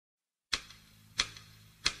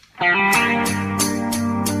Is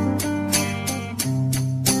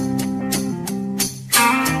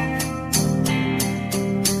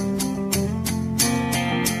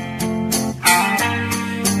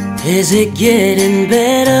it getting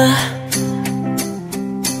better?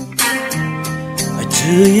 Or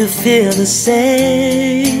do you feel the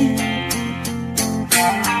same?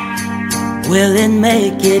 Will it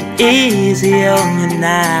make it easy on you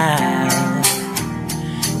now?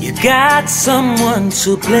 You got someone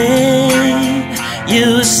to blame.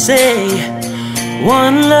 You say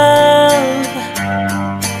one love,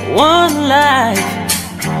 one life,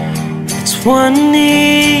 it's one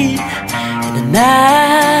need in the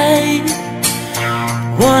night.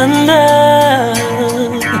 One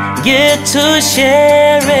love, get to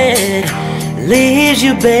share it. Leaves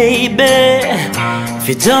you, baby, if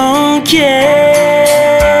you don't care.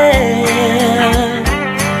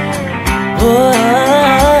 Oh,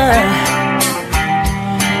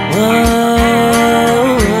 oh, oh.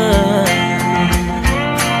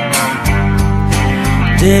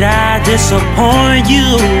 Did I disappoint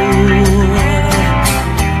you?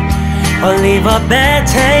 Or leave a bad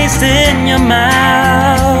taste in your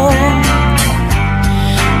mouth?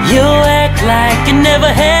 You act like you never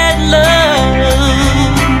had love,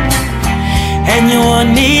 and you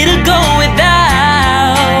want me to go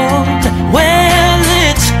without. Well,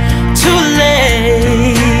 it's too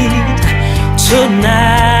late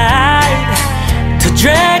tonight to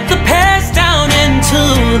drag the past down into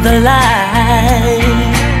the light.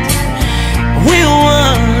 We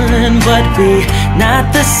won, but we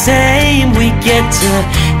not the same. We get to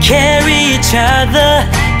carry each other,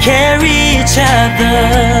 carry each other.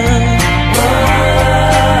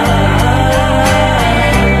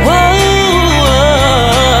 Whoa,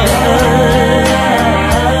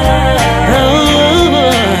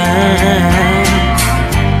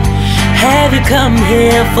 have you come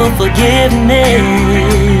here for forgiveness?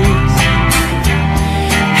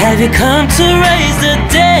 Have you come to raise the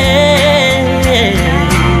dead?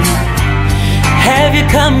 Have you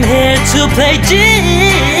come here to play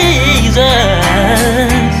Jesus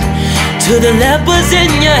to the lepers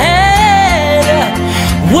in your head?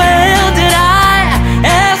 Well, did I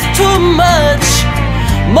ask too much,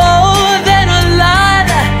 more than a lot?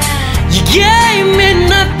 You gave me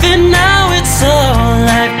nothing, now it's all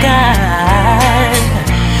I've got.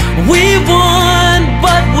 We won,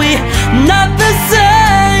 but we not the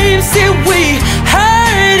same. See, we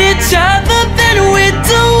hurt each other, then we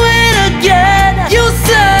do it again. You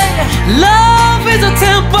say love is a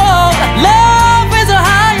tempo, love is a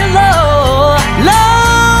high and low.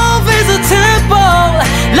 Love is a tempo,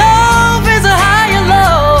 love is a high and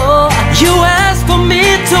low. You ask for me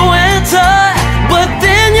to enter, but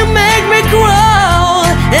then you make me grow,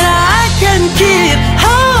 and I can keep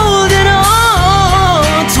holding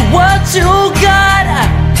on to what you got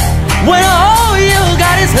when all you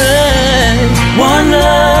got is hurt. One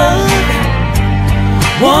love,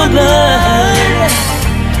 one blood,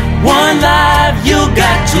 one life. You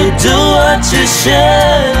got to do what you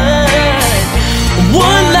should.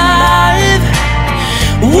 One life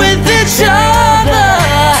with each other,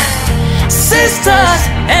 sisters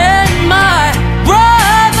and my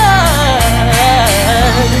brother.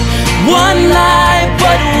 One life,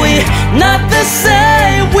 but we not the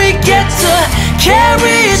same. We get to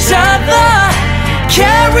carry each other,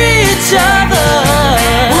 carry each other.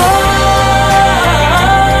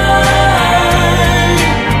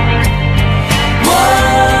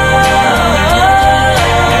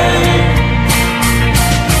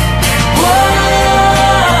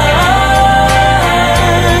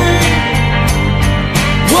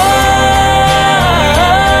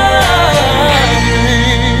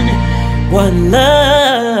 One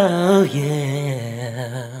love,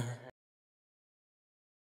 yeah.